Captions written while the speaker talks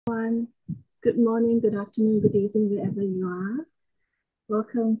everyone. Good morning, good afternoon, good evening, wherever you are.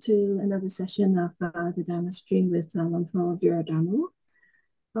 Welcome to another session of the Dhamma stream with Luang Por Viradhammo.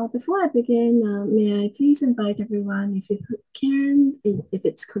 Before I begin, may I please invite everyone, if you can, if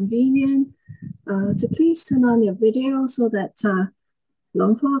it's convenient, to please turn on your video so that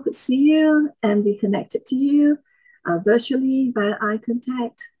Luang Por could see you and be connected to you virtually via eye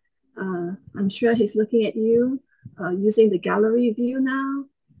contact. I'm sure he's looking at you using the gallery view now.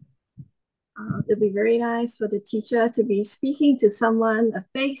 It'll be very nice for the teacher to be speaking to someone, a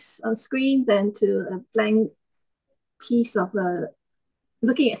face on screen, than to a blank piece of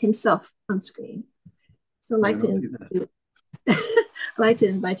looking at himself on screen. So I'd like to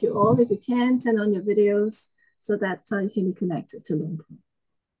invite you all, if you can, turn on your videos so that you can be connected to Luang Por.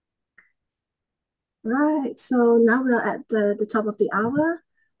 Right, so now we're at the top of the hour.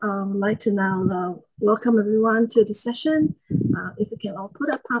 I'd like to now welcome everyone to the session. If we can all put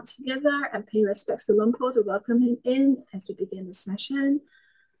our palms together and pay respects to Luang Por to welcome him in as we begin the session.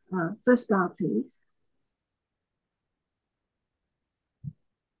 First bow, please.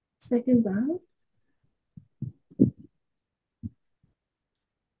 Second bow.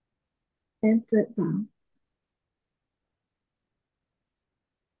 And third bow.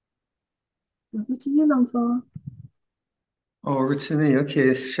 Over to you, Luang Por. Over to me.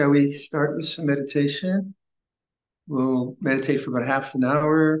 Okay, shall we start with some meditation? We'll meditate for about half an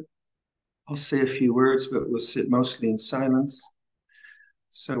hour. I'll say a few words, but we'll sit mostly in silence.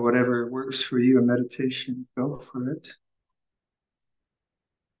 So whatever works for you in meditation, go for it.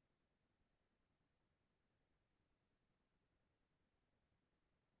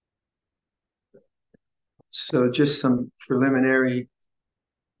 So just some preliminary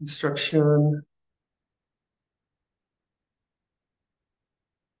instruction.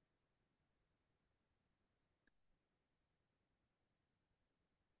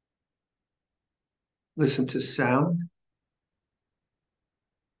 Listen to sound.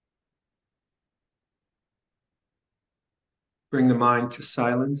 Bring the mind to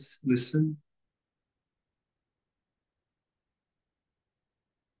silence. Listen.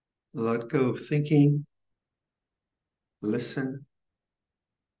 Let go of thinking. Listen.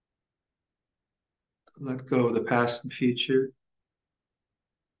 Let go of the past and future.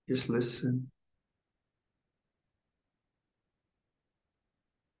 Just listen.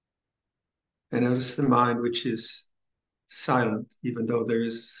 And notice the mind, which is silent, even though there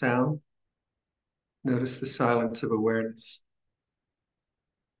is sound. Notice the silence of awareness.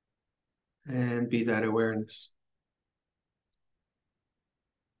 And be that awareness.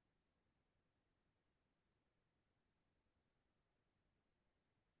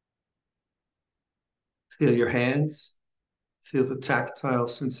 Feel your hands. Feel the tactile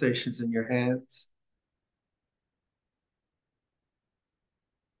sensations in your hands.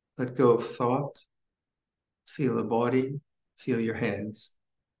 Let go of thought. Feel the body. Feel your hands.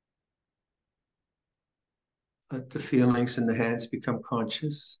 Let the feelings in the hands become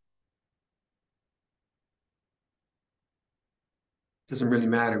conscious. Doesn't really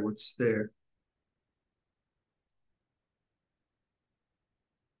matter what's there.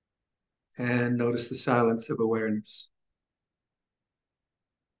 And notice the silence of awareness.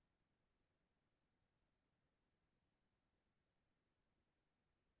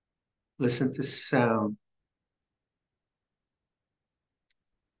 Listen to sound.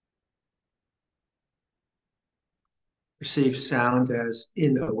 Perceive sound as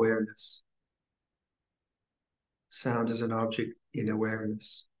in awareness. Sound is an object in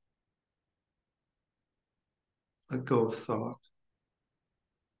awareness. Let go of thought.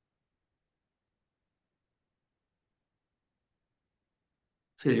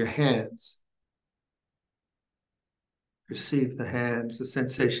 Feel your hands. Perceive the hands, the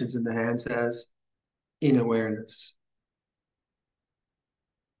sensations in the hands as in awareness.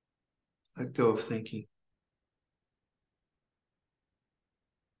 Let go of thinking.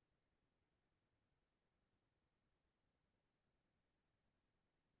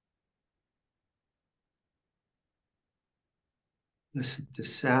 Listen to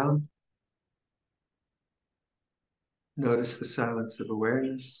sound. Notice the silence of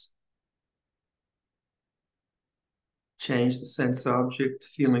awareness. Change the sense object,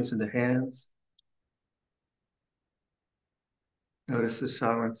 feelings in the hands. Notice the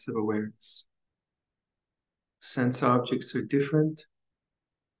silence of awareness. Sense objects are different.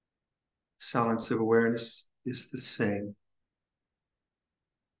 Silence of awareness is the same.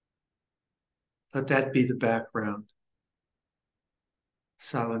 Let that be the background.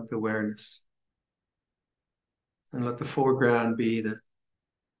 Silent awareness. And let the foreground be the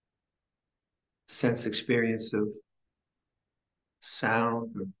sense experience of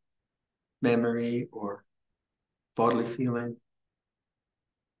sound or memory or bodily feeling,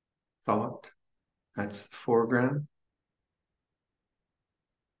 thought. That's the foreground.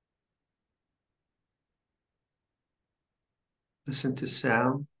 Listen to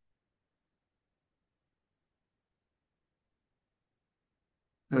sound.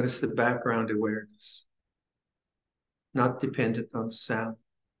 Notice the background awareness, not dependent on sound.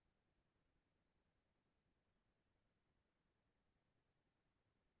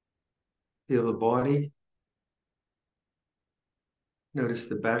 Feel the body. Notice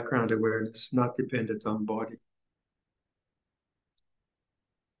the background awareness, not dependent on body.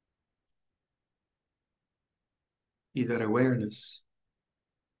 Be that awareness.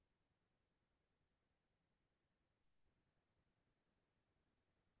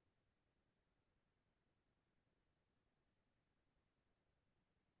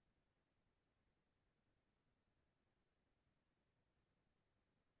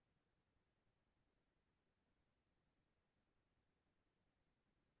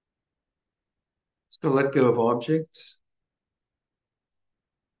 So let go of objects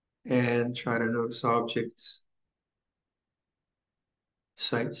and try to notice objects,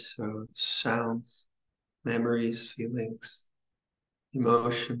 sights, sounds, memories, feelings,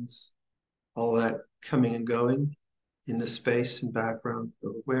 emotions, all that coming and going in the space and background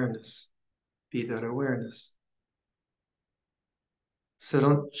of awareness. Be that awareness. So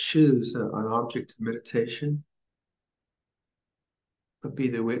don't choose an object of meditation, but be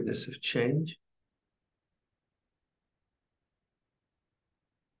the witness of change.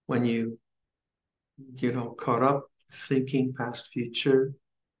 When you get all caught up thinking past future, at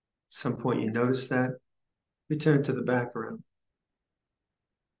some point you notice that, return to the background.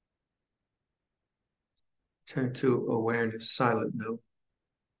 Turn to awareness, silent knowing,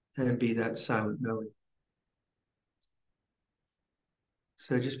 and be that silent knowing.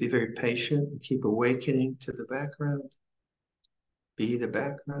 So just be very patient and keep awakening to the background. Be the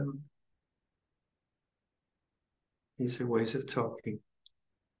background. These are ways of talking.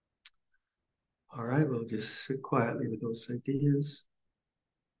 All right, we'll just sit quietly with those ideas.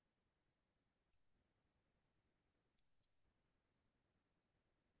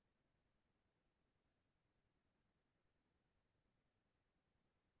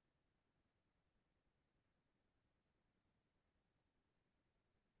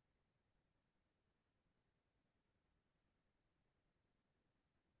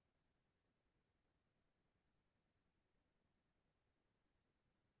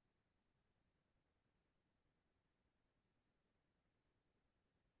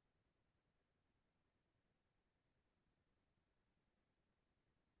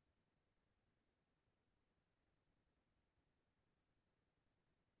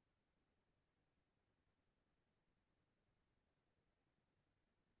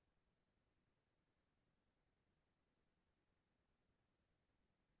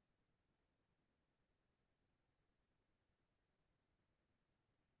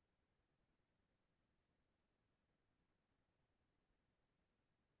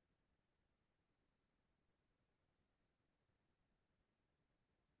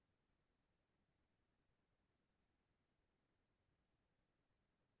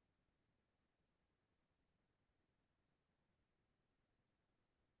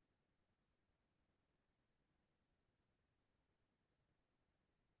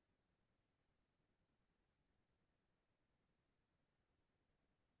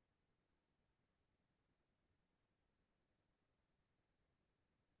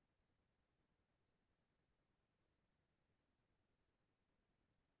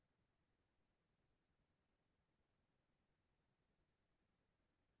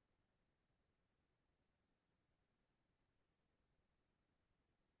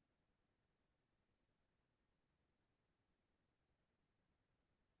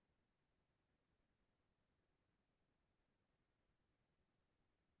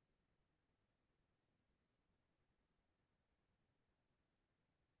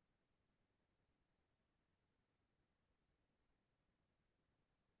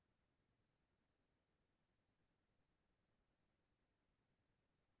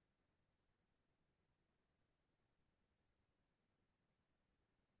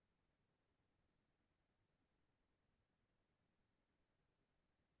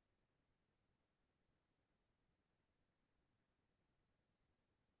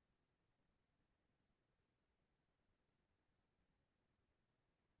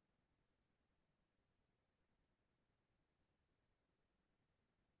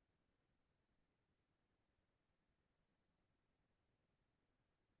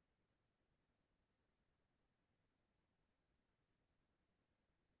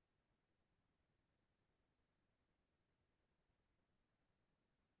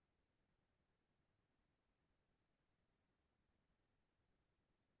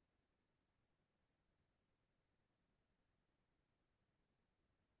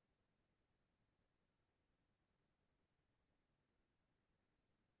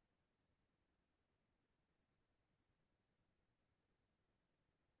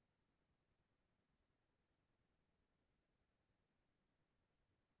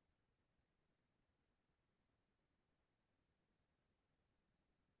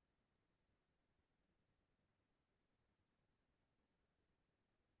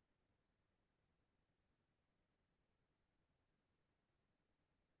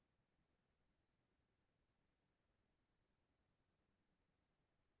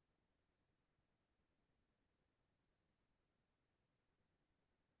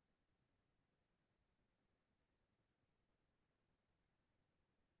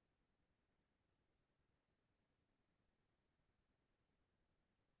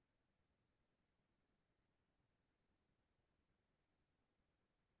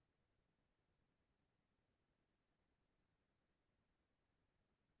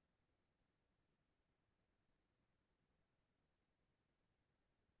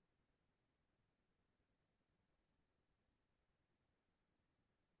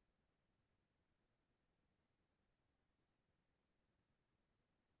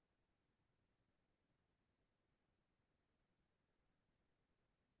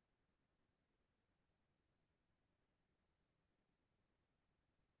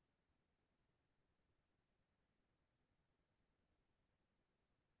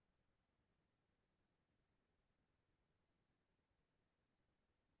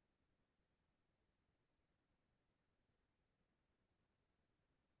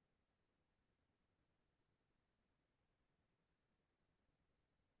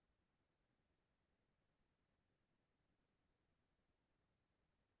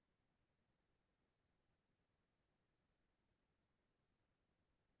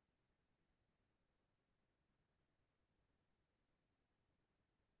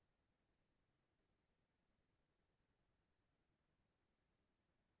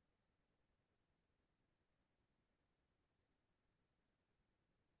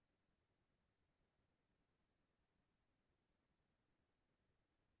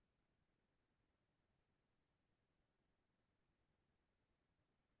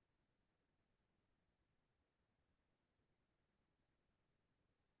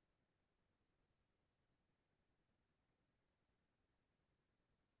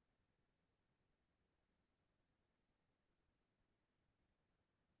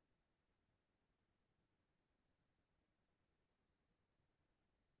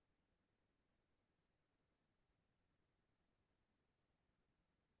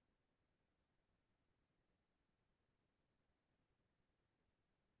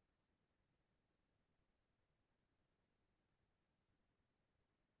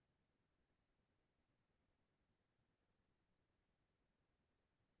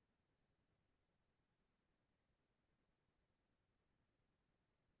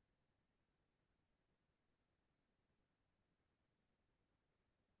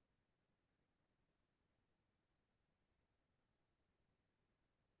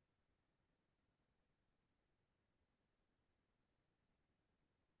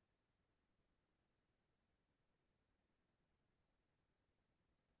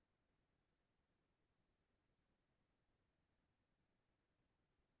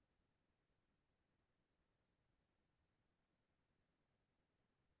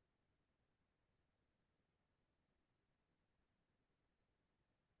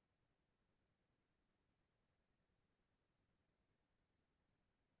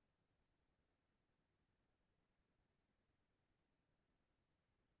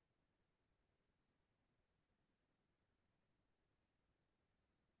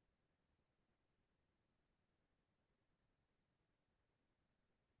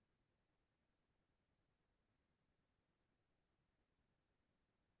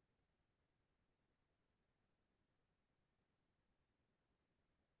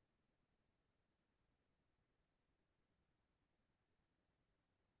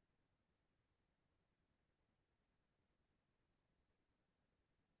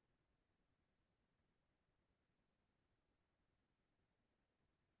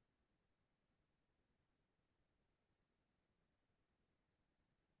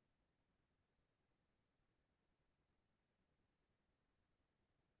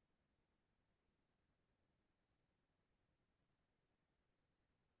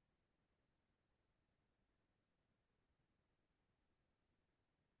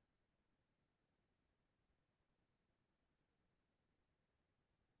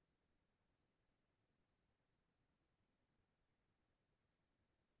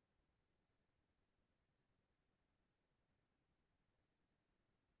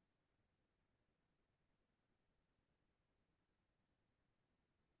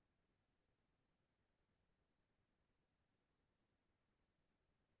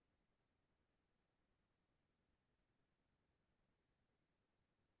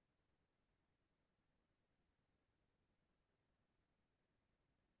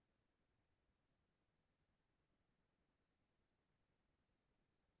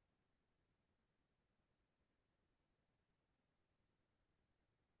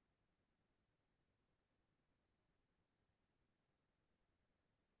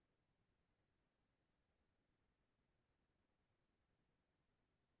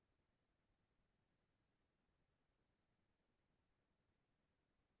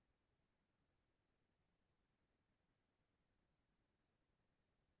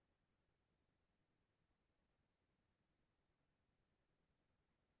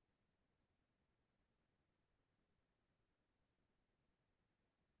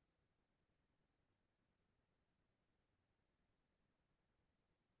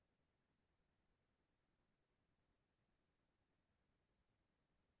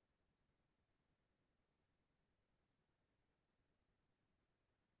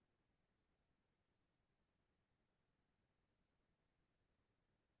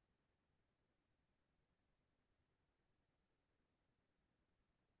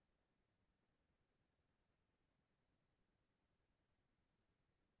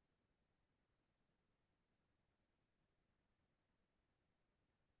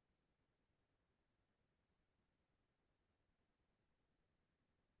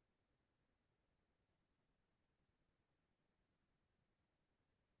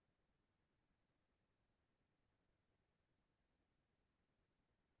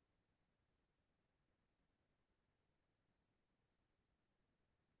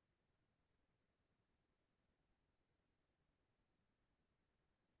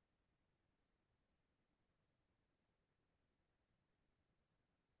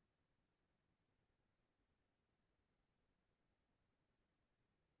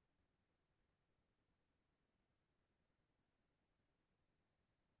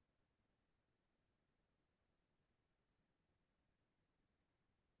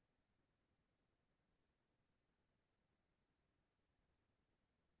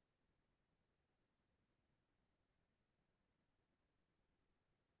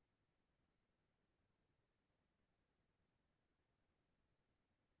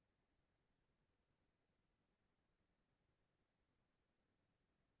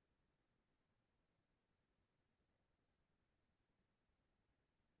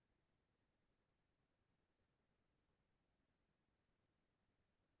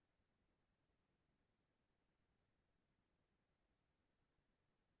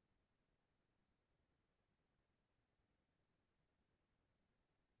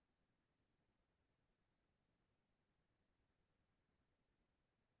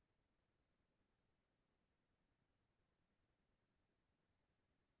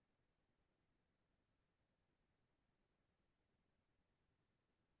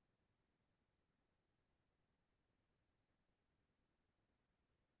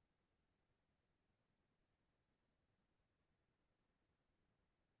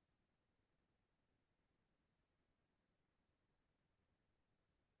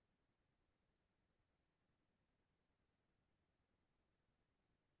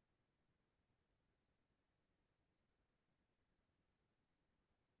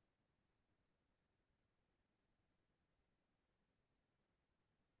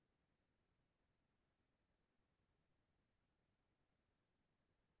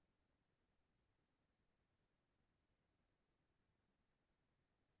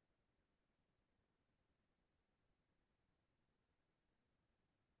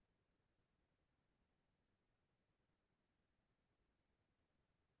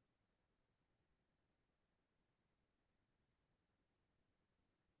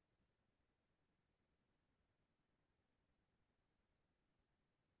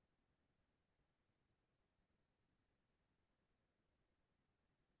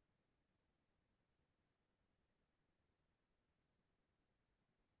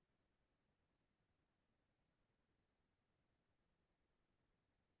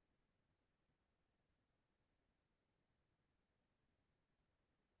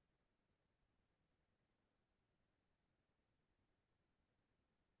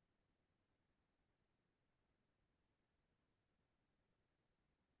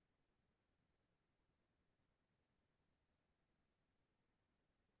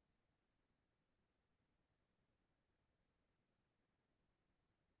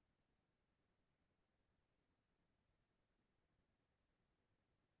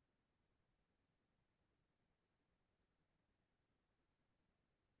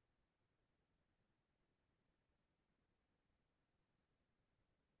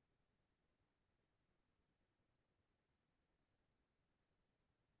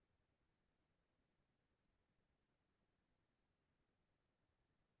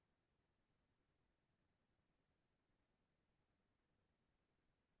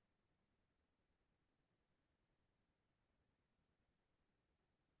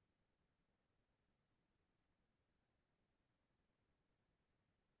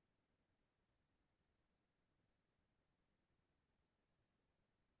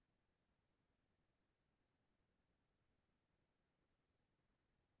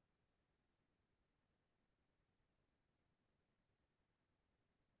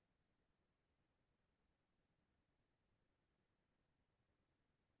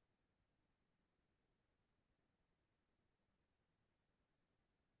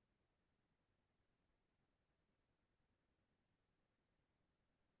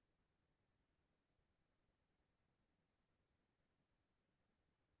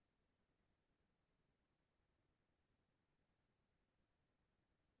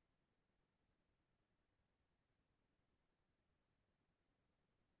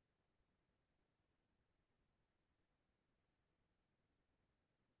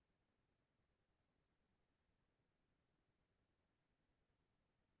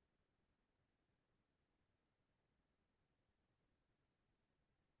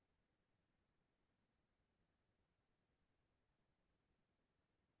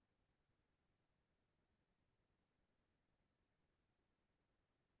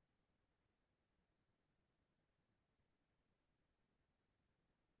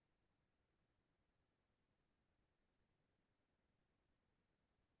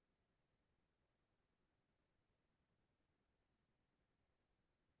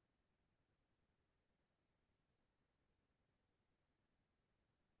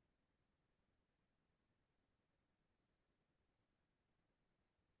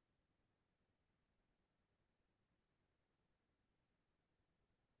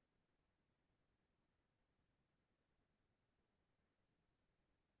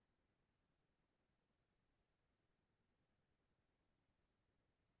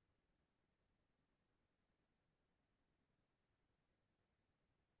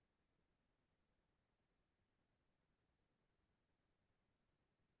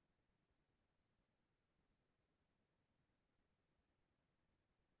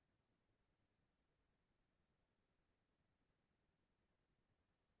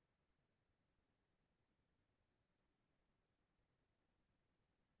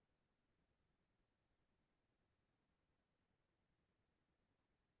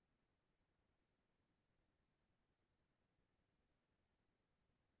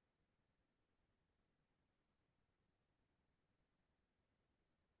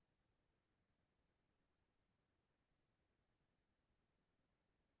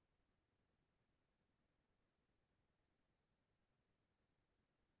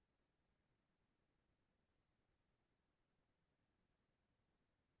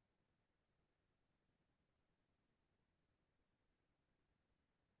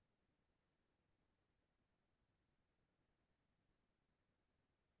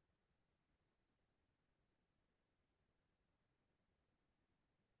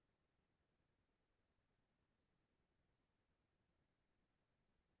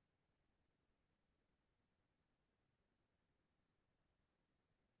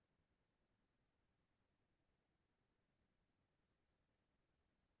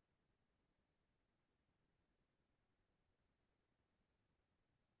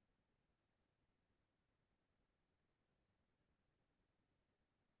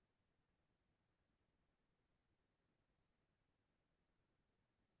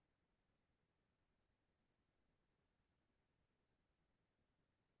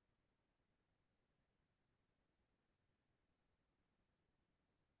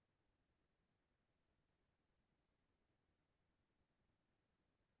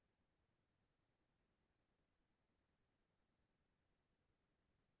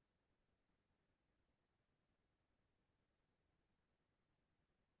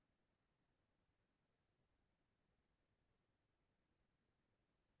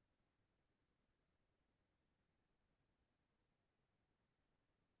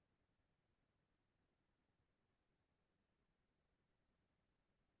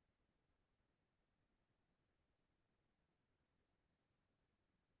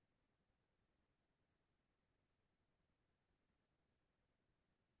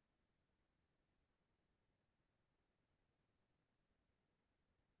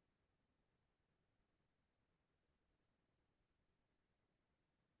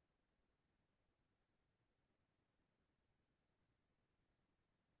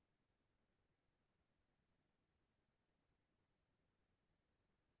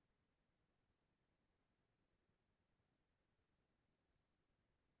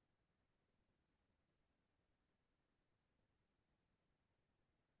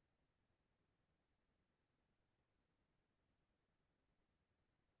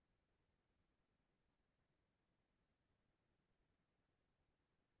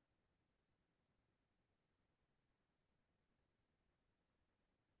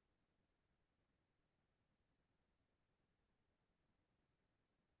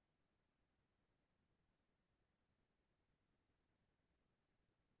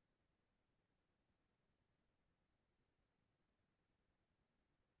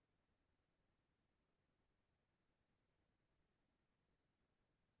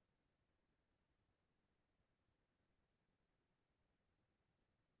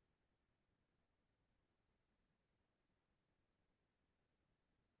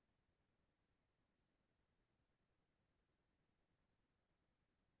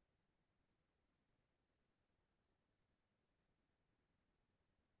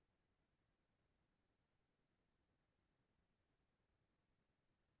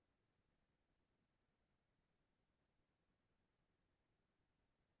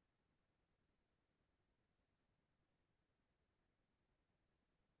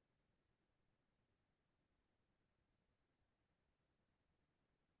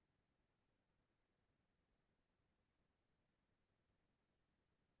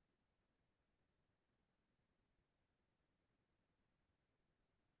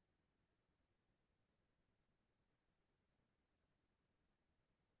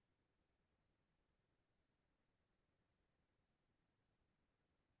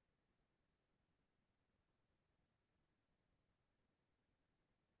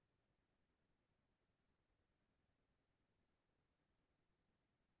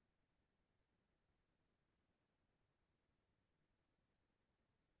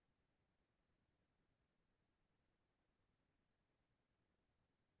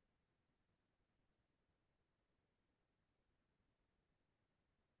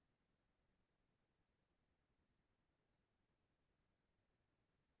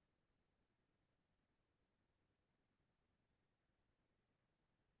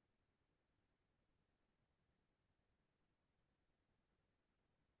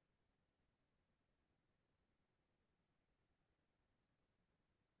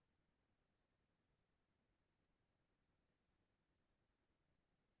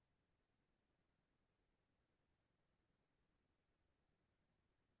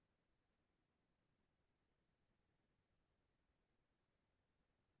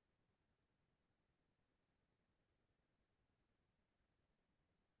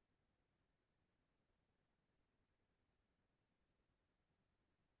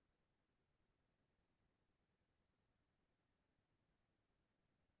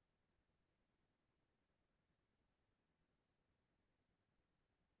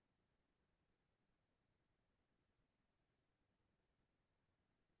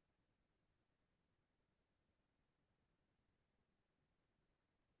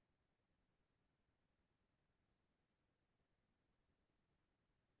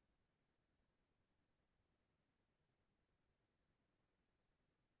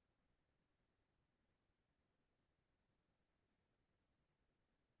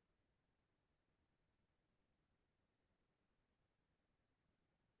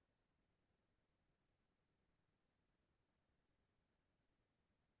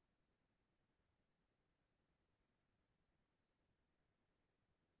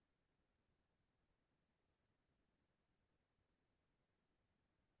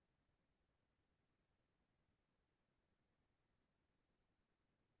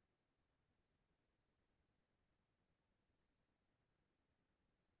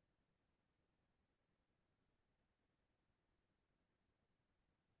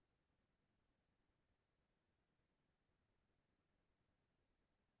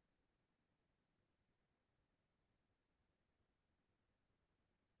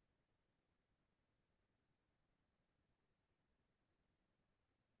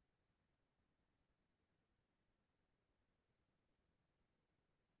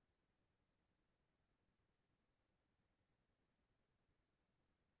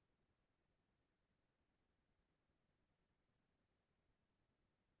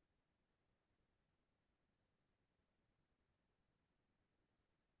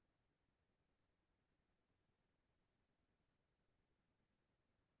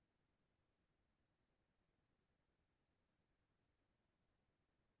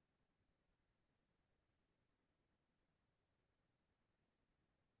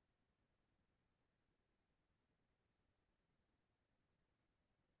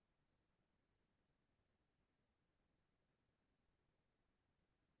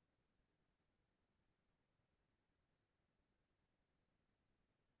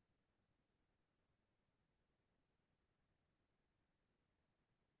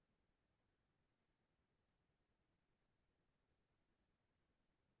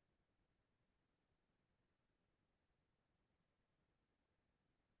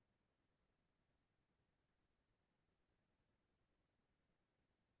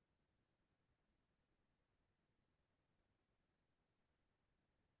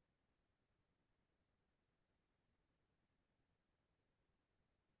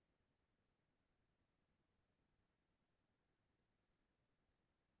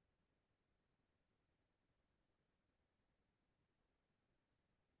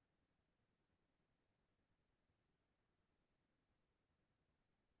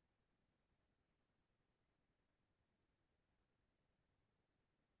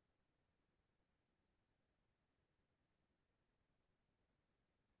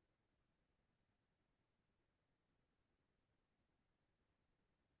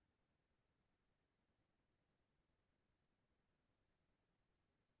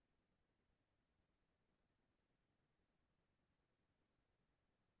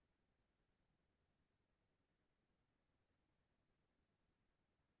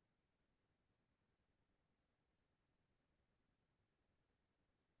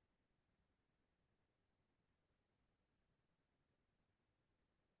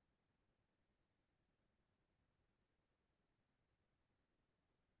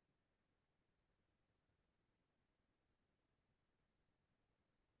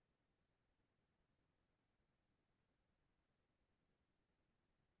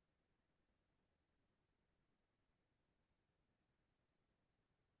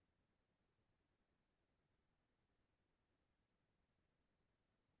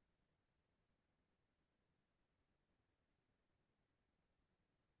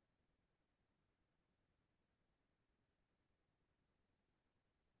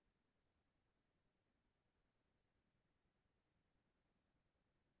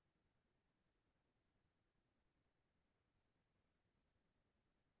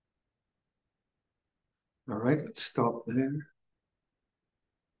 All right, let's stop there.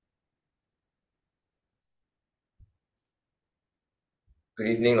 Good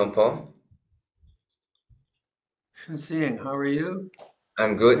evening, Luang Por. Shen how are you?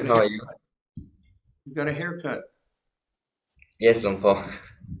 I'm good. How are you? You got a haircut. Yes, Luang Por.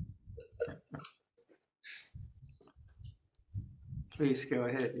 Please go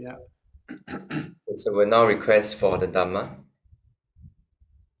ahead. Yeah. So we'll now request for the Dhamma.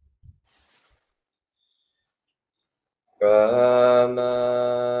 Brahma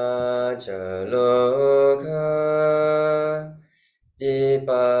Jaloka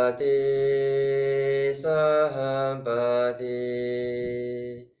Dipati Sahampati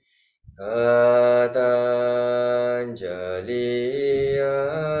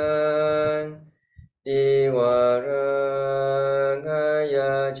Katanjaliyan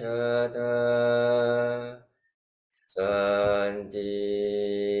Diwarangaya Jata Santi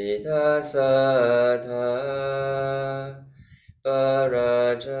Dasatha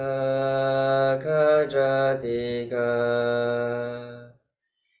Parajaka Jatika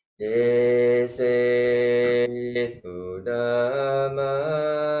Dese Buddhamang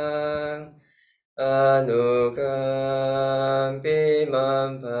Anukampi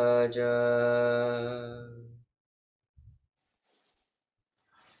Mampaja.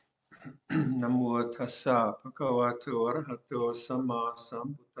 Namo tassa bhagavato arahato samma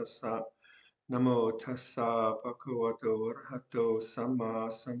sambuddhassa. Namo tassa bhagavato arahato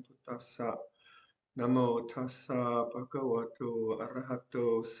samma sambuddhassa. Namo tassa bhagavato arahato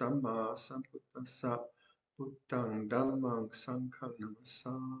samma sambuddhassa. Buddhang dhammang sanghang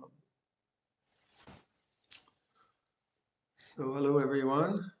namasami. So hello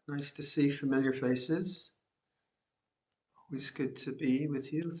everyone, nice to see familiar faces. Always good to be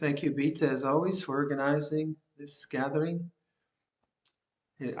with you. Thank you, Bita, as always, for organizing this gathering.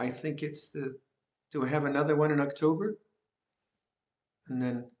 I think it's do I have another one in October? And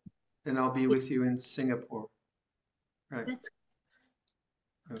then I'll be with you in Singapore. Right. That's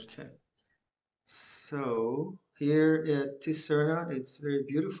Okay. So here at Tisarana, it's very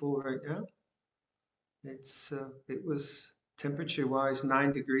beautiful right now. It was temperature-wise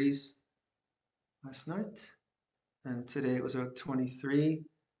 9 degrees last night, and today it was about 23.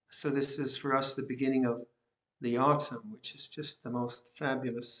 So this is for us the beginning of the autumn, which is just the most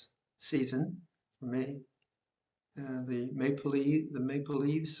fabulous season for me. The maple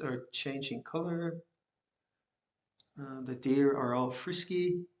leaves are changing color. The deer are all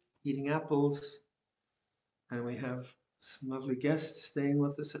frisky, eating apples, and we have some lovely guests staying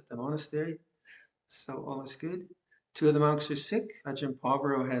with us at the monastery. So all is good. Two of the monks are sick. Ajahn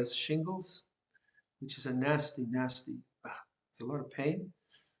Pavaro has shingles, which is a nasty, it's a lot of pain.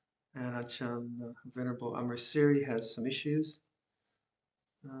 And Ajahn Venerable Amrasiri has some issues.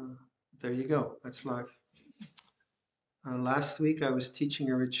 There you go. That's life. Last week I was teaching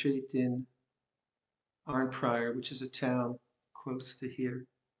a retreat in Arnprior, which is a town close to here,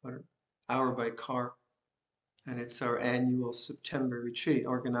 about an hour by car. And it's our annual September retreat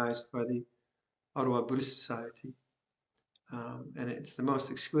organized by the Ottawa Buddhist Society. And it's the most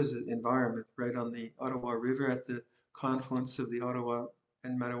exquisite environment right on the Ottawa River at the confluence of the Ottawa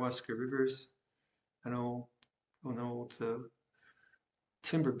and Madawaska rivers. An old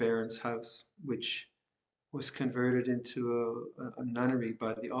timber baron's house, which was converted into a nunnery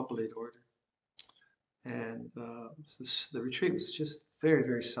by the Oblate Order. And the retreat was just very,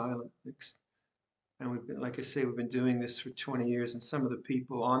 very silent. And we've been, like I say, we've been doing this for 20 years, and some of the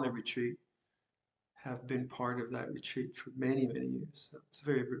people on the retreat have been part of that retreat for many, many years. So it's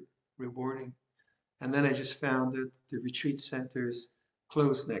very rewarding. And then I just found that the retreat centers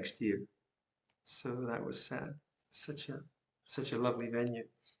closed next year. So that was sad. Such a lovely venue.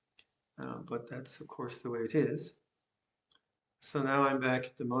 But that's of course the way it is. So now I'm back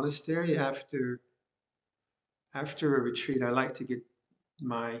at the monastery after a retreat. I like to get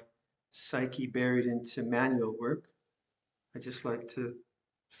my psyche buried into manual work. I just like to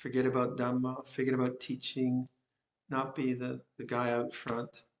forget about Dhamma, forget about teaching, not be the guy out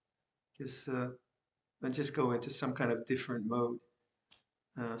front, because and just go into some kind of different mode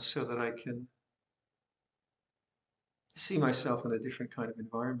so that I can see myself in a different kind of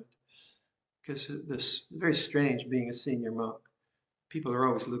environment. Because this very strange being a senior monk. People are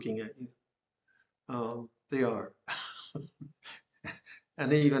always looking at you. They are.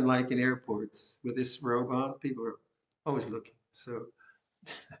 And they even like in airports with this robe on, people are always looking. So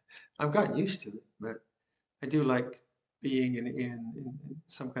I've gotten used to it, but I do like being in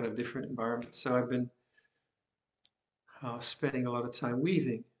some kind of different environment. So I've been spending a lot of time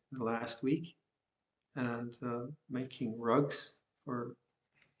weaving the last week and making rugs for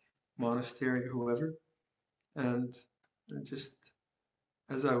monastery or whoever. And just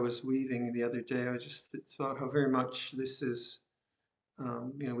as I was weaving the other day, I just thought how very much this is,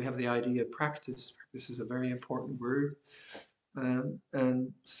 we have the idea of practice. Practice is a very important word.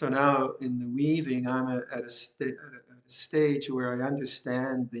 And so now in the weaving, I'm at a stage where I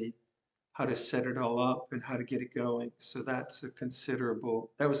understand how to set it all up and how to get it going. So that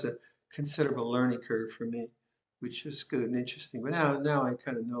was a considerable learning curve for me, which is good and interesting. But now I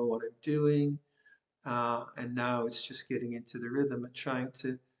kind of know what I'm doing. And now it's just getting into the rhythm and trying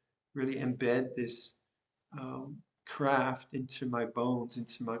to really embed this craft into my bones,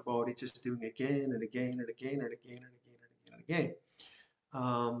 into my body, just doing again and again and again and again and again and again and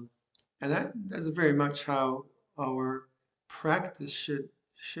again. And that's very much how our practice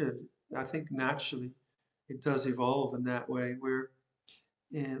should. I think naturally it does evolve in that way.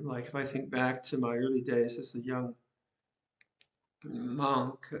 Like if I think back to my early days as a young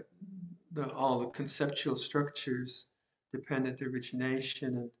monk, all the conceptual structures, dependent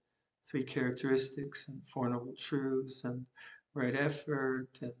origination and three characteristics and Four Noble Truths and right effort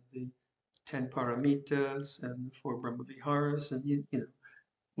and the 10 paramitas and the 4 Brahma Viharas, and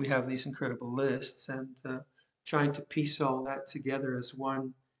we have these incredible lists, and trying to piece all that together as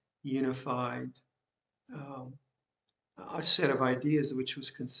one unified a set of ideas which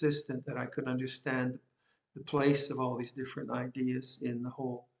was consistent, that I could understand the place of all these different ideas in the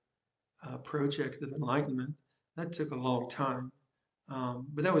whole project of enlightenment. That took a long time,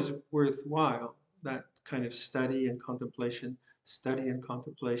 but that was worthwhile, that kind of study and contemplation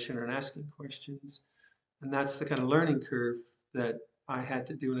and asking questions. And that's the kind of learning curve that I had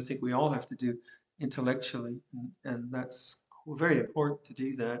to do, and I think we all have to do intellectually, and that's very important to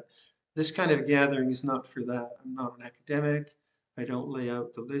do that. This kind of gathering is not for that. I'm not an academic. I don't lay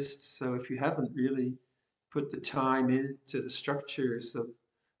out the lists. So if you haven't really put the time into the structures of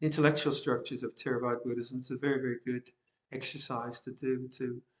intellectual structures of Theravada Buddhism, it's a very, very good exercise to do,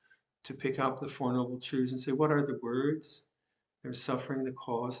 to pick up the Four Noble Truths and say, what are the words? There's suffering, the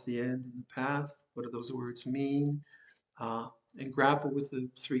cause, the end, and the path. What do those words mean? And grapple with the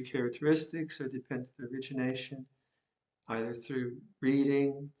three characteristics of dependent origination, either through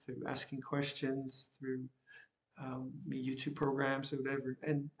reading, through asking questions, through YouTube programs or whatever.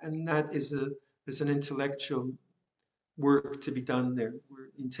 And that is there's an intellectual work to be done there, where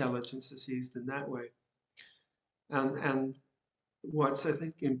intelligence is used in that way. And what's, I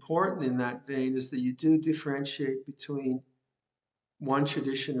think, important in that vein is that you do differentiate between one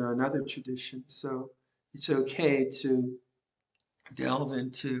tradition or another tradition. So it's okay to delve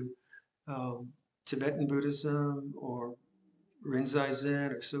into Tibetan Buddhism or Rinzai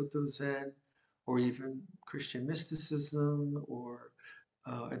Zen or Soto Zen, or even Christian mysticism or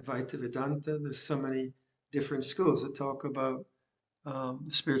Advaita Vedanta. There's so many different schools that talk about the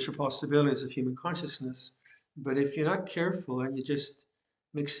spiritual possibilities of human consciousness. But if you're not careful and you just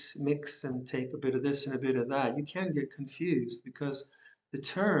mix and take a bit of this and a bit of that, you can get confused, because the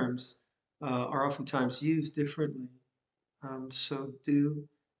terms are oftentimes used differently. So do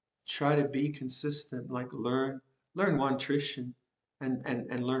try to be consistent, like learn one tradition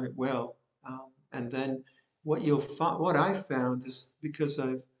and learn it well. And then what I found is, because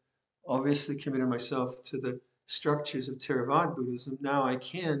I've obviously committed myself to the structures of Theravada Buddhism, now I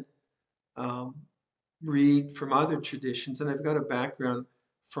can read from other traditions, and I've got a background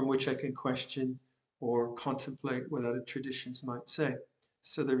from which I can question or contemplate what other traditions might say.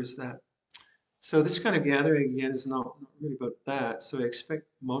 So there is that. So this kind of gathering, again, is not really about that. So I expect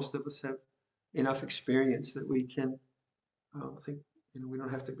most of us have enough experience that we can, I think, we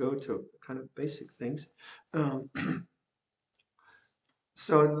don't have to go to kind of basic things.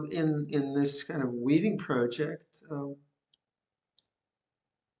 So in this kind of weaving project,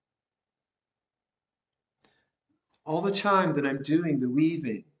 all the time that I'm doing the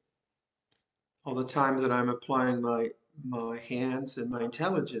weaving, all the time that I'm applying my hands and my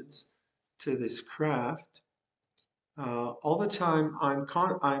intelligence to this craft, all the time I'm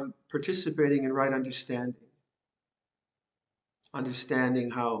participating in right understanding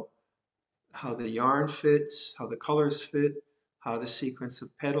how the yarn fits, how the colors fit, how the sequence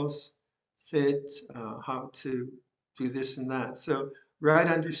of petals fit, how to do this and that. So right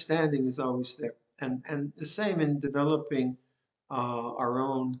understanding is always there. And the same in developing our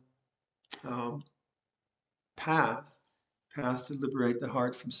own path to liberate the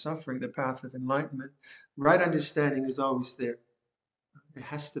heart from suffering, the path of enlightenment. Right understanding is always there. It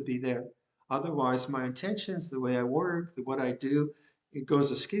has to be there. Otherwise, my intentions, the way I work, what I do, it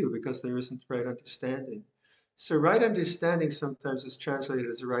goes askew, because there isn't right understanding. So right understanding sometimes is translated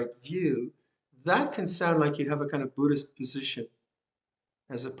as a right view. That can sound like you have a kind of Buddhist position.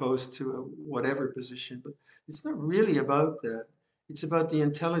 as opposed to a whatever position. But it's not really about that. It's about the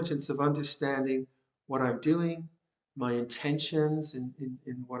intelligence of understanding what I'm doing, my intentions in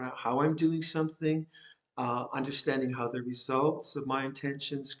how I'm doing something, understanding how the results of my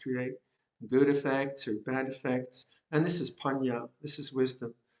intentions create good effects or bad effects. And this is panya, this is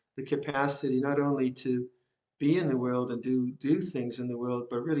wisdom, the capacity not only to be in the world and do things in the world,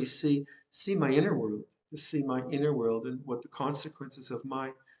 but really see my inner world, to see my inner world and what the consequences of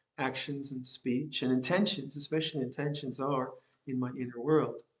my actions and speech and intentions, especially intentions, are in my inner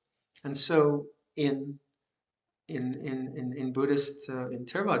world. And so in Buddhist, in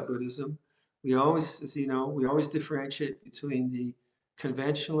Theravada Buddhism, we always, as you know, we always differentiate between the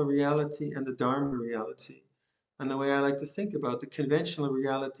conventional reality and the Dharma reality. And the way I like to think about the conventional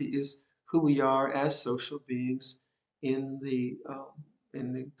reality is who we are as social beings in the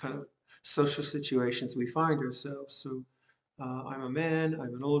kind of social situations we find ourselves. So I'm a man,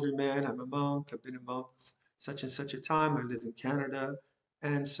 I'm an older man, I'm a monk, I've been a monk such and such a time, I live in Canada,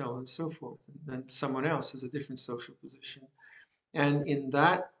 and so on and so forth. And then someone else has a different social position. And in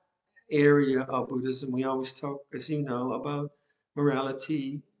that area of Buddhism, we always talk, as you know, about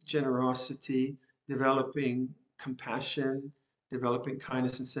morality, generosity, developing compassion, developing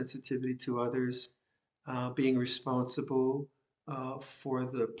kindness and sensitivity to others, being responsible for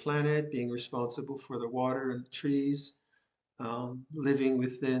the planet, being responsible for the water and the trees, living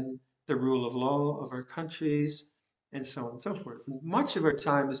within the rule of law of our countries, and so on and so forth. And much of our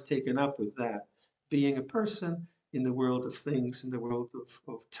time is taken up with that, being a person in the world of things, in the world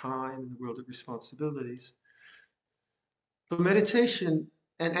of time, in the world of responsibilities. But meditation,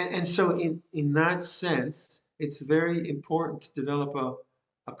 and so in that sense, it's very important to develop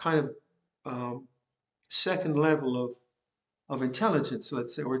a kind of second level of intelligence,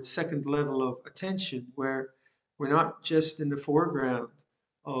 let's say, or second level of attention, where we're not just in the foreground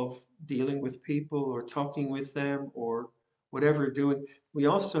of dealing with people or talking with them or whatever doing. We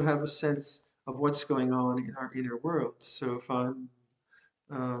also have a sense of what's going on in our inner world. So if I'm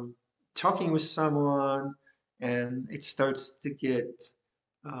talking with someone and it starts to get,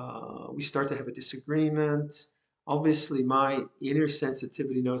 we start to have a disagreement, obviously my inner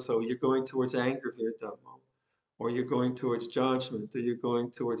sensitivity knows, oh, you're going towards anger, Viradhammo, or you're going towards judgment, or you're going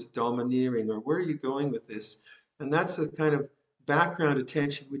towards domineering, or where are you going with this? And that's a kind of background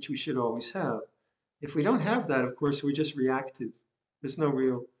attention which we should always have. If we don't have that, of course, we're just reactive. There's no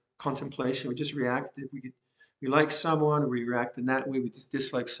real contemplation. We're just reactive. We like someone, we react in that way. We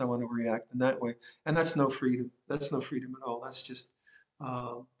dislike someone, we react in that way. And that's no freedom. That's no freedom at all. That's just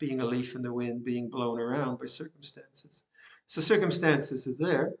being a leaf in the wind, being blown around by circumstances. So circumstances are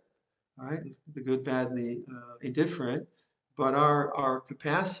there. All right, the good, bad, and the indifferent, but our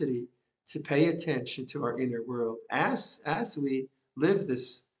capacity to pay attention to our inner world as we live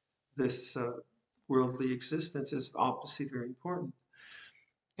this worldly existence is obviously very important.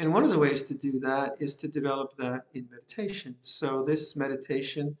 And one of the ways to do that is to develop that in meditation. So this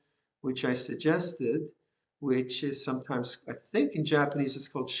meditation, which I suggested, which is sometimes, I think in Japanese it's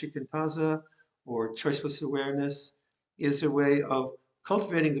called shikantaza or choiceless awareness, is a way of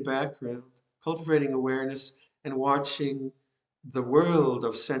cultivating the background, cultivating awareness, and watching the world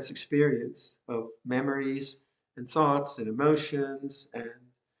of sense experience, of memories and thoughts and emotions and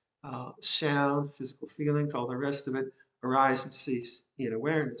sound, physical feelings, all the rest of it, arise and cease in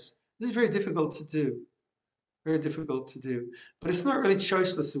awareness. This is very difficult to do, very difficult to do. But it's not really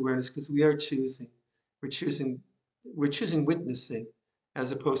choiceless awareness because we are choosing. We're choosing witnessing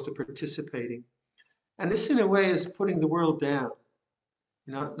as opposed to participating. And this, in a way, is putting the world down.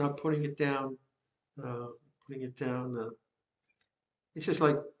 Not putting it down, it's just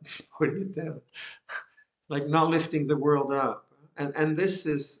like putting it down, like not lifting the world up. And this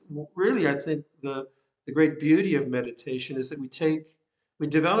is really, I think, the great beauty of meditation is that we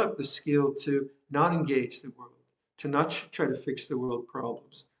develop the skill to not engage the world, to not try to fix the world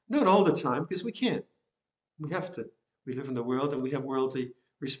problems. Not all the time, because we can't. We have to. We live in the world and we have worldly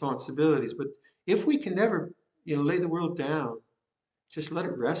responsibilities. But if we can never, lay the world down, just let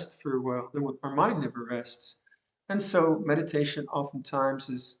it rest for a while, then our mind never rests. And so meditation oftentimes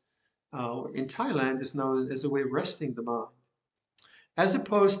is, in Thailand, is known as a way of resting the mind, as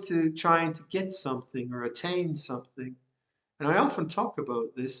opposed to trying to get something or attain something. And I often talk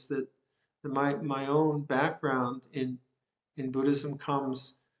about this, that my own background in Buddhism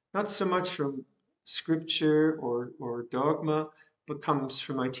comes not so much from scripture or dogma, but comes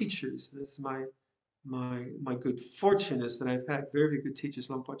from my teachers. That's my good fortune is that I've had very good teachers,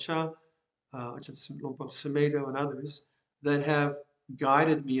 Luang Por Luang Por Sumedho and others, that have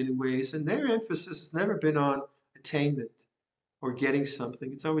guided me in ways, and their emphasis has never been on attainment. or getting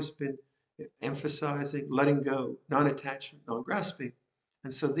something. It's always been emphasizing letting go, non-attachment, non-grasping.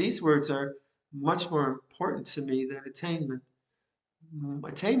 And so these words are much more important to me than attainment.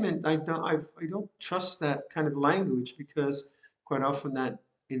 Attainment, I don't trust that kind of language, because quite often that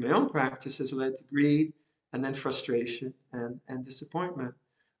in my own practice has led to greed and then frustration and disappointment.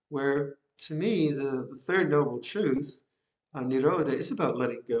 Where to me, the third noble truth, Nirodha, is about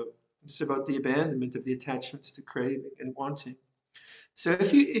letting go. It's about the abandonment of the attachments to craving and wanting. So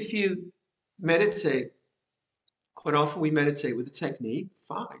if you meditate, quite often we meditate with a technique,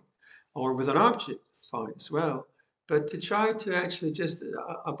 fine, or with an object, fine as well. But to try to actually just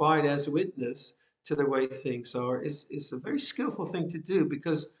abide as a witness to the way things are is a very skillful thing to do,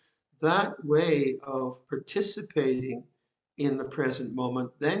 because that way of participating in the present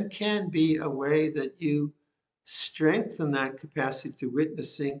moment then can be a way that you strengthen that capacity to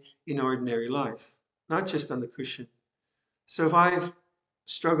witnessing in ordinary life, not just on the cushion. So if I've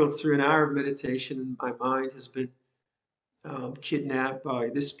struggled through an hour of meditation and my mind has been kidnapped by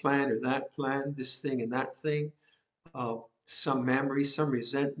this plan or that plan, this thing and that thing, some memory, some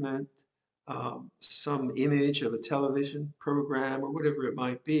resentment, some image of a television program or whatever it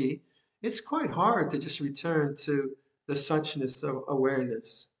might be, it's quite hard to just return to the suchness of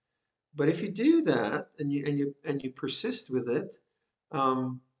awareness. But if you do that and you persist with it,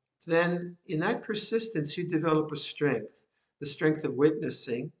 then in that persistence you develop a strength, the strength of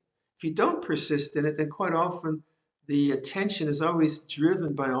witnessing. If you don't persist in it, then quite often the attention is always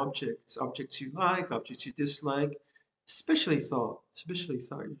driven by objects you like, objects you dislike, especially thought,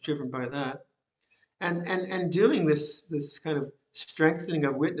 you're driven by that. And doing this kind of strengthening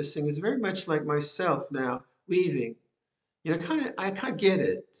of witnessing is very much like myself now, weaving. I kind of get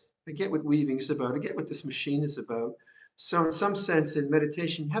it. I get what weaving is about. I get what this machine is about. So in some sense, in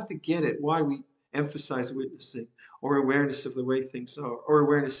meditation, you have to get it, why we emphasize witnessing or awareness of the way things are, or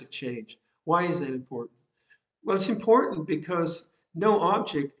awareness of change. Why is that important? Well, it's important because no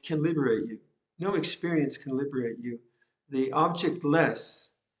object can liberate you. No experience can liberate you. The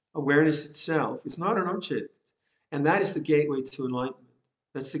object-less awareness itself is not an object. And that is the gateway to enlightenment.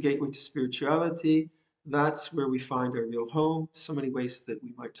 That's the gateway to spirituality. That's where we find our real home. So many ways that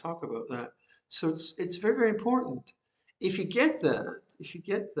we might talk about that. So it's very, very important. If you get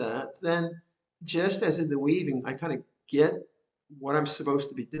that, then just as in the weaving, I kind of get what I'm supposed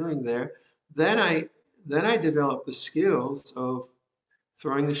to be doing there. Then I develop the skills of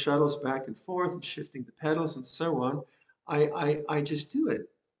throwing the shuttles back and forth and shifting the pedals and so on. I just do it.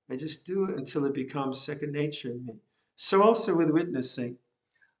 I just do it until it becomes second nature in me. So also with witnessing,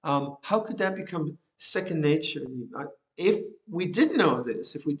 how could that become second nature in me? If we didn't know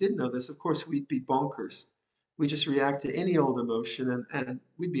this, of course, we'd be bonkers. We just react to any old emotion and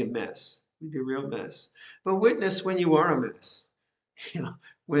we'd be a mess. We'd be a real mess. But witness when you are a mess.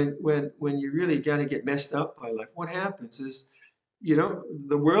 When you're really gonna get messed up by life, what happens is,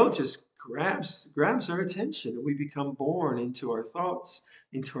 the world just grabs our attention, and we become born into our thoughts,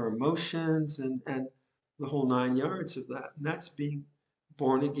 into our emotions, and the whole 9 yards of that. And that's being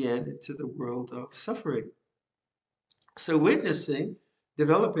born again into the world of suffering. So witnessing,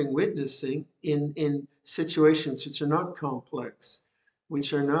 developing witnessing in situations which are not complex,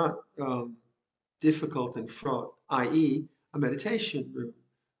 which are not difficult and fraught, i.e. a meditation room,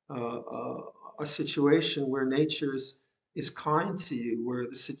 a situation where nature is kind to you, where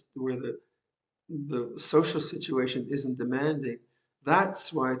the social situation isn't demanding.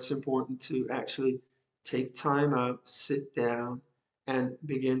 That's why it's important to actually take time out, sit down, and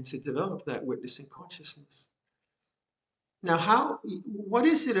begin to develop that witnessing consciousness. Now, what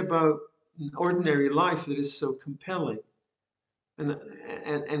is it about ordinary life that is so compelling,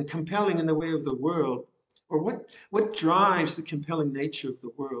 and compelling in the way of the world? Or what drives the compelling nature of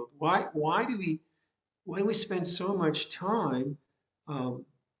the world? Why do we spend so much time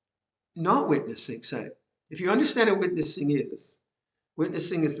not witnessing, say? If you understand what witnessing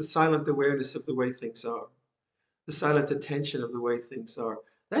is the silent awareness of the way things are, the silent attention of the way things are.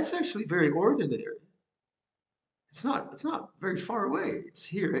 That's actually very ordinary. It's not very far away. It's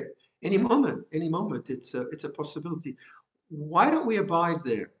here at any moment. It's a possibility. Why don't we abide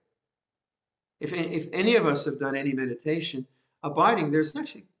there? If any of us have done any meditation, abiding there's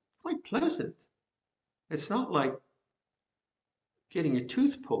actually quite pleasant. It's not like getting your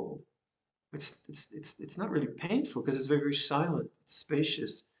tooth pulled. It's not really painful because it's very, very silent. It's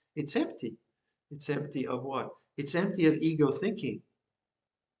spacious. It's empty. It's empty of what? It's empty of ego thinking.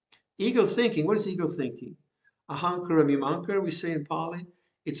 Ego thinking. What is ego thinking? Ahankara mimankara, we say in Pali.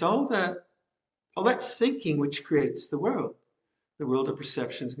 It's all that thinking which creates the world of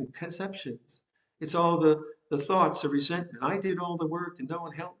perceptions and conceptions. It's all the thoughts of resentment. I did all the work and no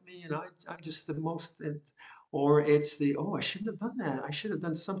one helped me, and I'm just the most. Or it's the, oh, I shouldn't have done that. I should have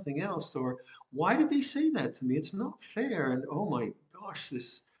done something else. Or why did they say that to me? It's not fair. And oh my gosh,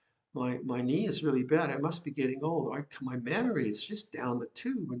 my knee is really bad. I must be getting old. My memory is just down the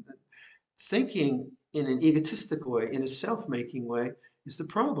tube. And thinking in an egotistical way, in a self-making way, is the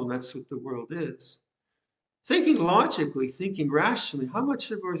problem. That's what the world is. Thinking logically, thinking rationally, how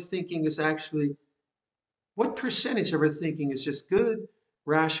much of our thinking is actually, what percentage of our thinking is just good,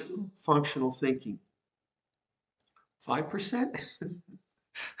 rational, functional thinking? 5%?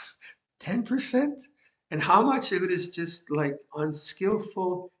 10%? And how much of it is just like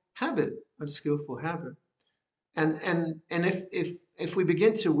unskillful habit? And if we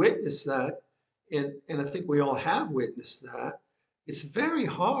begin to witness that, and I think we all have witnessed that, it's very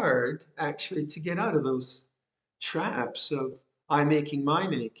hard actually to get out of those traps of I making, my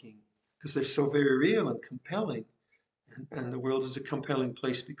making, because they're so very real and compelling. And the world is a compelling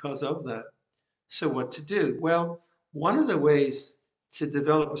place because of that. So what to do? Well, one of the ways to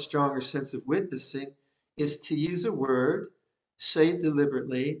develop a stronger sense of witnessing is to use a word, say it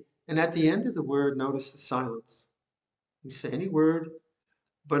deliberately, and at the end of the word, notice the silence. You say any word,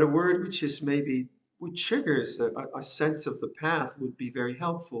 but a word which is maybe, which triggers a sense of the path would be very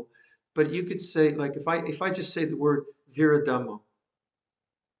helpful. But you could say, like, if I just say the word Viradhammo,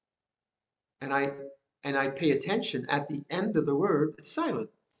 and I pay attention at the end of the word, it's silent.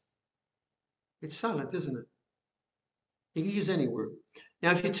 It's silent, isn't it? You can use any word.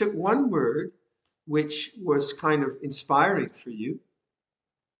 Now, if you took one word which was kind of inspiring for you,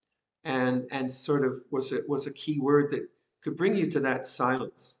 and sort of was a key word that could bring you to that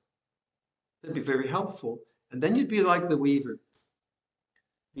silence, that'd be very helpful. And then you'd be like the weaver.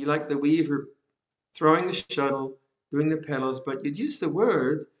 Be like the weaver throwing the shuttle, doing the petals, but you'd use the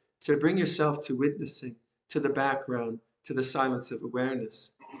word to bring yourself to witnessing, to the background, to the silence of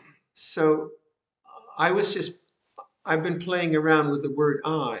awareness. So I've been playing around with the word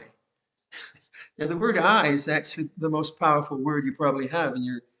I. Now, the word I is actually the most powerful word you probably have in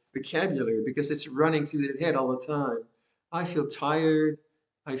your vocabulary because it's running through your head all the time. I feel tired.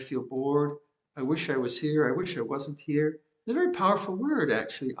 I feel bored. I wish I was here. I wish I wasn't here. It's a very powerful word,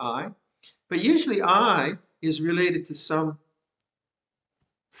 actually, I. But usually I is related to some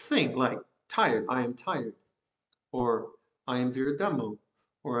thing like tired. I am tired. Or I am Viradhammo.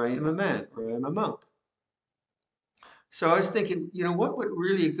 Or I am a man. Or I am a monk. So I was thinking, what would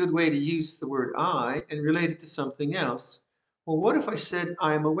really a good way to use the word I and relate it to something else? Well, what if I said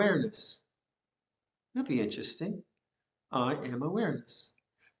I am awareness? That'd be interesting. I am awareness.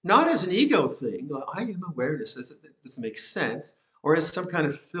 Not as an ego thing, like, I am awareness, that doesn't make sense, or as some kind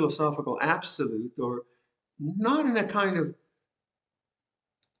of philosophical absolute, or not in a kind of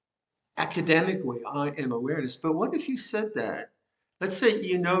academic way, I am awareness. But what if you said that? Let's say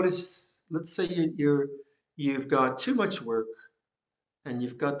you notice, let's say you've got too much work, and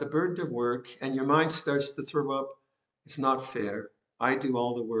you've got the burden of work, and your mind starts to throw up, it's not fair. I do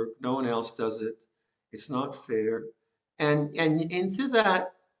all the work, no one else does it. It's not fair. And into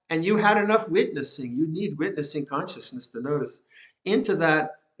that, and you had enough witnessing, you need witnessing consciousness to notice. Into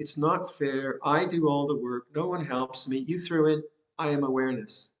that, it's not fair, I do all the work, no one helps me, you throw in, I am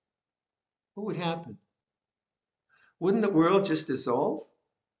awareness. What would happen? Wouldn't the world just dissolve?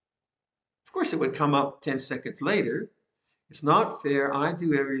 Of course, it would come up 10 seconds later. It's not fair, I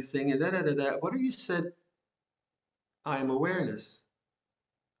do everything, and da-da-da-da. What if you said, I am awareness?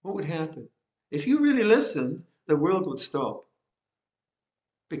 What would happen? If you really listened, the world would stop.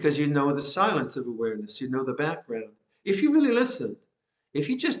 Because you know the silence of awareness, you know the background. If you really listened, if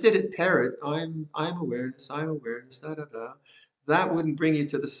you just did it parrot, I'm awareness, da-da-da, that wouldn't bring you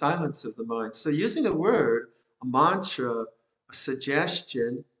to the silence of the mind. So using a word, a mantra, a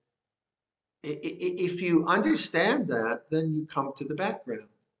suggestion, if you understand that, then you come to the background.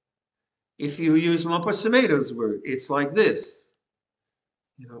 If you use Luang Por Viradhammo's word, it's like this.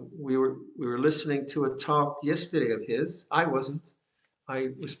 We were listening to a talk yesterday of his. I wasn't.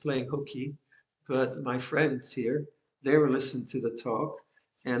 I was playing hooky, but my friends here, they were listening to the talk,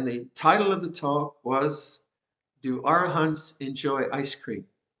 and the title of the talk was, Do Arahants Enjoy Ice Cream?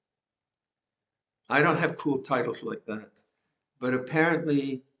 I don't have cool titles like that, but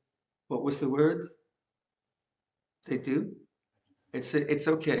apparently, what was the word? They do? It's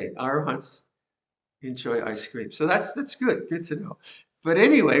okay. Arahants enjoy ice cream. So that's good to know. But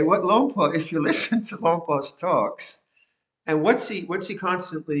anyway, what Luang Por, if you listen to Luang Por's talks, and what's he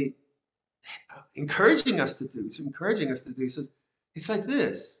constantly encouraging us to do? Says, it's like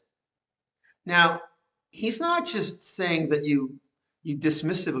this. Now, he's not just saying that you you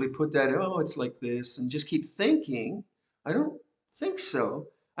dismissively put that, oh, it's like this, and just keep thinking. I don't think so.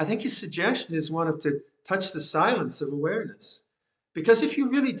 I think his suggestion is one of to touch the silence of awareness. Because if you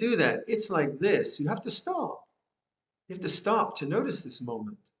really do that, it's like this. You have to stop. You have to stop to notice this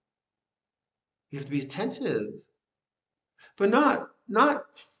moment. You have to be attentive, but not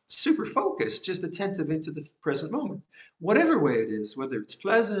super focused, just attentive into the present moment. Whatever way it is, whether it's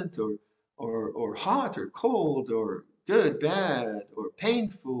pleasant or hot or cold or good, bad, or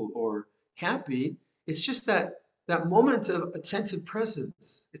painful or happy, it's just that moment of attentive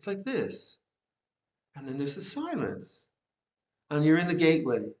presence. It's like this. And then there's the silence. And you're in the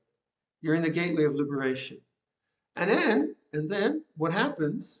gateway. You're in the gateway of liberation. And then what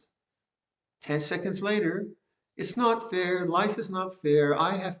happens? 10 seconds later, it's not fair. Life is not fair.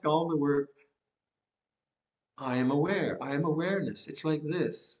 I have all the work. I am aware. I am awareness. It's like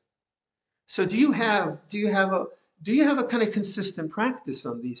this. So do you have a kind of consistent practice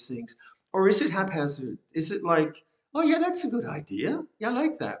on these things? Or is it haphazard? Is it like, oh yeah, that's a good idea. Yeah, I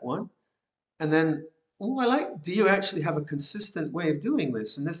like that one. And then, oh, do you actually have a consistent way of doing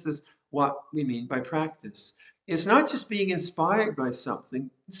this? And this is what we mean by practice. It's not just being inspired by something.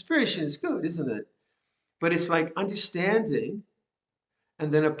 Inspiration is good, isn't it? But it's like understanding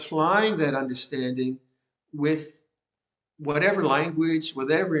and then applying that understanding with whatever language,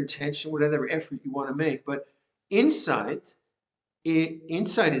 whatever intention, whatever effort you want to make. But insight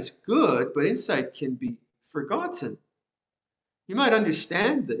is good, but insight can be forgotten. You might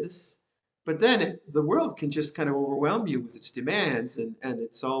understand this, but then the world can just kind of overwhelm you with its demands and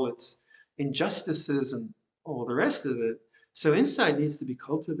its injustices and all the rest of it. So insight needs to be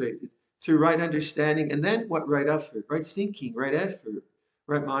cultivated through right understanding, and then what? Right effort, right thinking, right effort,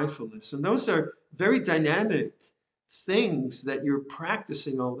 right mindfulness. And those are very dynamic things that you're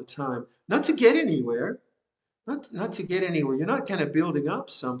practicing all the time, not to get anywhere, not to get anywhere. You're not kind of building up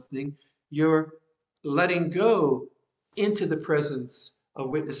something. You're letting go into the presence of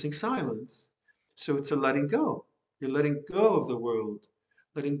witnessing silence. So it's a letting go. You're letting go of the world,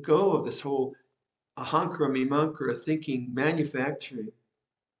 letting go of this whole ahankara, mimamkara thinking, manufacturing.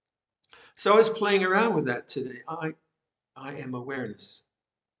 So I was playing around with that today. I am awareness.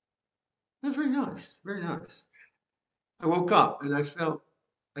 That's very nice, very nice. I woke up and I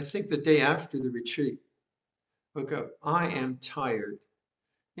think the day after the retreat, woke up, I am tired.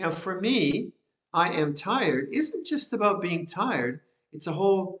 Now for me, I am tired isn't just about being tired. It's a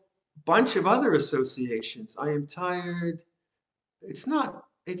whole bunch of other associations. I am tired. It's not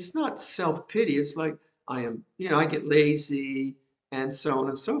self-pity. It's like I get lazy and so on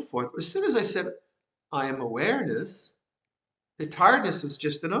and so forth. But as soon as I said I am awareness, the tiredness is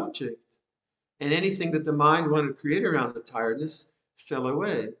just an object. And anything that the mind wanted to create around the tiredness fell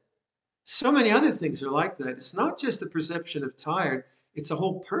away. So many other things are like that. It's not just the perception of tired. It's a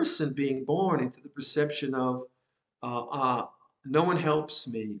whole person being born into the perception of no one helps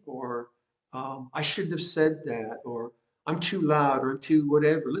me, or I shouldn't have said that, or I'm too loud, or too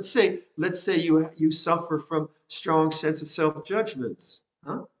whatever. Let's say you suffer from strong sense of self-judgments,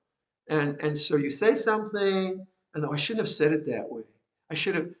 huh? And so you say something, and I shouldn't have said it that way.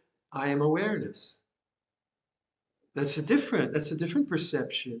 I am awareness. That's a different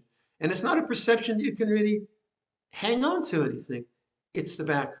perception. And it's not a perception that you can really hang on to anything. It's the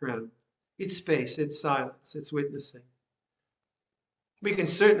background. It's space, it's silence, it's witnessing. We can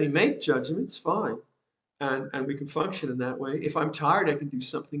certainly make judgments, fine. And we can function in that way. If I'm tired, I can do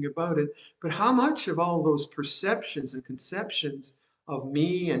something about it. But how much of all those perceptions and conceptions of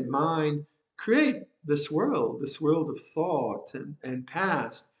me and mine create this world of thought and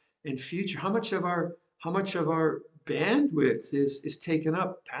past and future? How much of our bandwidth is taken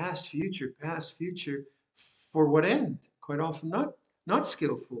up past, future, for what end? Quite often not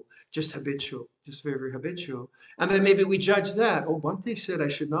skillful, just habitual, just very, very habitual. And then maybe we judge that. Oh, Bhante said I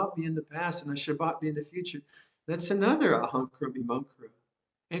should not be in the past and I should not be in the future. That's another ahankara mimamkara.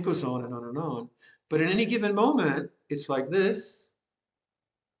 It goes on and on and on. But in any given moment, it's like this.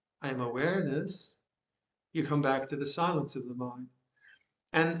 I am awareness. You come back to the silence of the mind.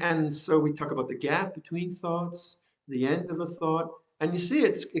 And so we talk about the gap between thoughts, the end of a thought. And you see,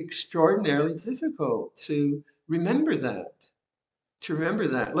 it's extraordinarily difficult to remember that,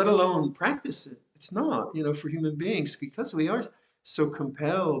 let alone practice it. It's not, for human beings, because we are so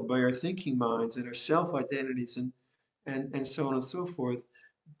compelled by our thinking minds and our self-identities and so on and so forth.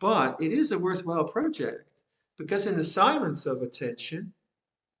 But it is a worthwhile project, because in the silence of attention,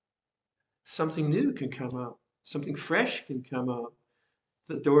 something new can come up, something fresh can come up.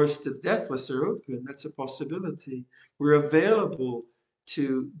 The doors to deathless are open. That's a possibility. We're available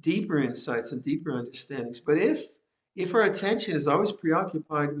to deeper insights and deeper understandings. But if If our attention is always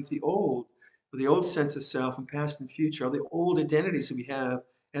preoccupied with the old sense of self and past and future, all the old identities that we have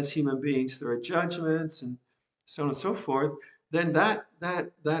as human beings through our judgments and so on and so forth, then that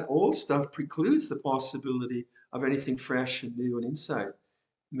old stuff precludes the possibility of anything fresh and new and insight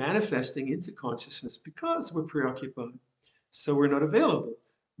manifesting into consciousness because we're preoccupied. So we're not available.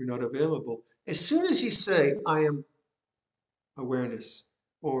 We're not available. As soon as you say, I am awareness,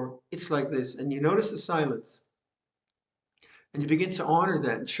 or it's like this, and you notice the silence, and you begin to honor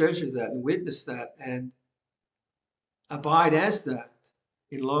that and treasure that and witness that and abide as that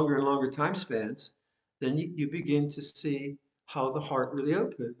in longer and longer time spans, then you begin to see how the heart really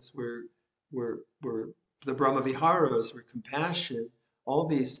opens, where the Brahma Viharas, where compassion, all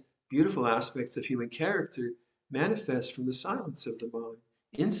these beautiful aspects of human character manifest from the silence of the mind.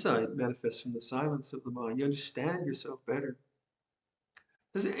 Insight manifests from the silence of the mind. You understand yourself better.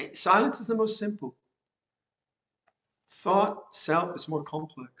 Silence is the most simple. Thought, self is more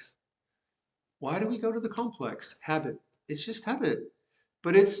complex. Why do we go to the complex? Habit. It's just habit.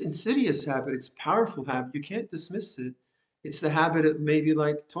 But it's insidious habit. It's powerful habit. You can't dismiss it. It's the habit of maybe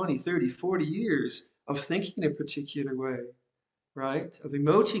like 20, 30, 40 years of thinking in a particular way, right? Of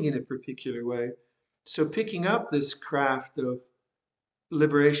emoting in a particular way. So picking up this craft of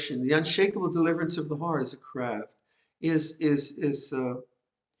liberation, the unshakable deliverance of the heart is a craft, is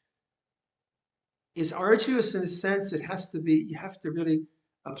arduous in the sense it has to be, you have to really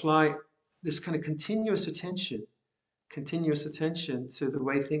apply this kind of continuous attention to the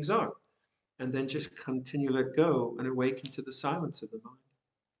way things are, and then just continue to let go and awaken to the silence of the mind.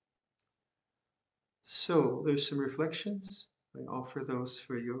 So there's some reflections. I offer those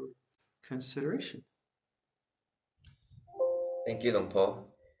for your consideration. Thank you, Luang Por.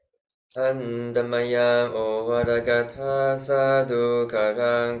 Andamayam o vadagata sadhu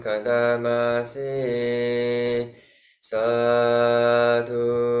karang kadamasi sadhu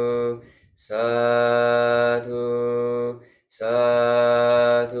sadhu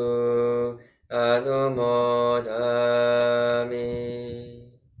sadhu anumodami.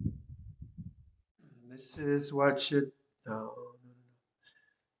 This is what should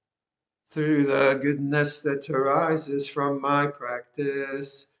through the goodness that arises from my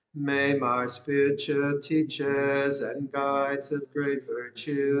practice, may my spiritual teachers and guides of great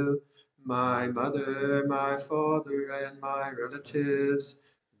virtue, my mother, my father, and my relatives,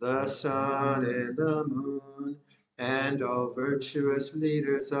 the sun and the moon, and all virtuous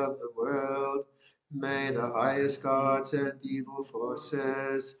leaders of the world, may the highest gods and evil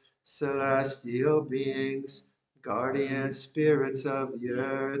forces, celestial beings, guardian spirits of the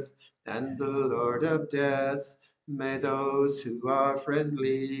earth, and the Lord of death, may those who are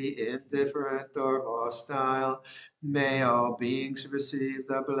friendly, indifferent, or hostile, may all beings receive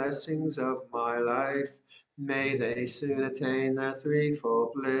the blessings of my life. May they soon attain the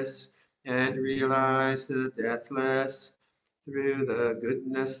threefold bliss and realize the deathless through the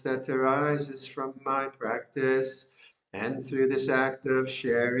goodness that arises from my practice, and through this act of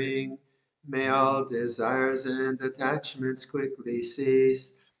sharing, may all desires and attachments quickly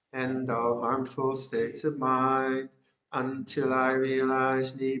cease, and all harmful states of mind, until I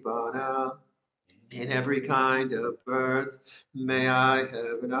realize Nibbana. In every kind of birth, may I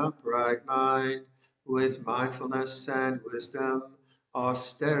have an upright mind, with mindfulness and wisdom,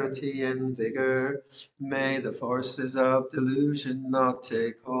 austerity and vigor. May the forces of delusion not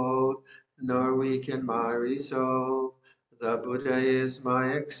take hold, nor weaken my resolve. The Buddha is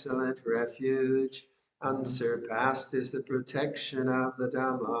my excellent refuge. Unsurpassed is the protection of the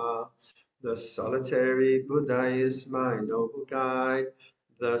Dhamma. The solitary Buddha is my noble guide.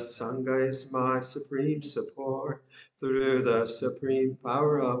 The Sangha is my supreme support. Through the supreme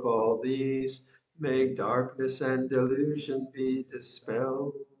power of all these, may darkness and delusion be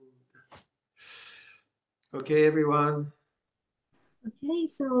dispelled. Okay, everyone. Okay,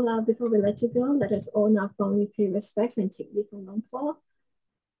 so before we let you go, let us all now formally pay respects and take leave from Luang Por.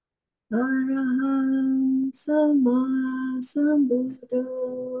 Araham Sama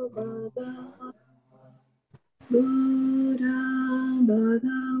Sambuddho Bhagava Buddha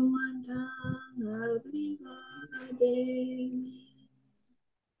Bhagavanta Abhivademi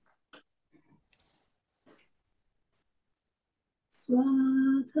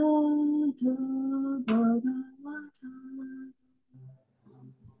Swatata Bhagavata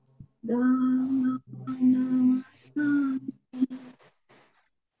Dhamma Namasami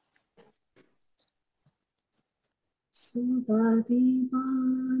Subhadivani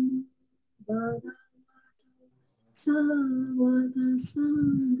Bhagavata Savada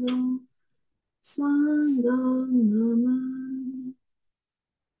Sangam Namami.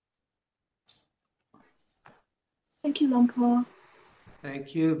 Thank you, Luang Por.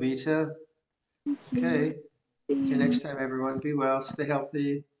 Thank you, Vita. Thank you. Okay. See See you you. next time, everyone. Be well, stay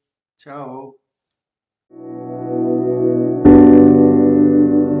healthy. Ciao.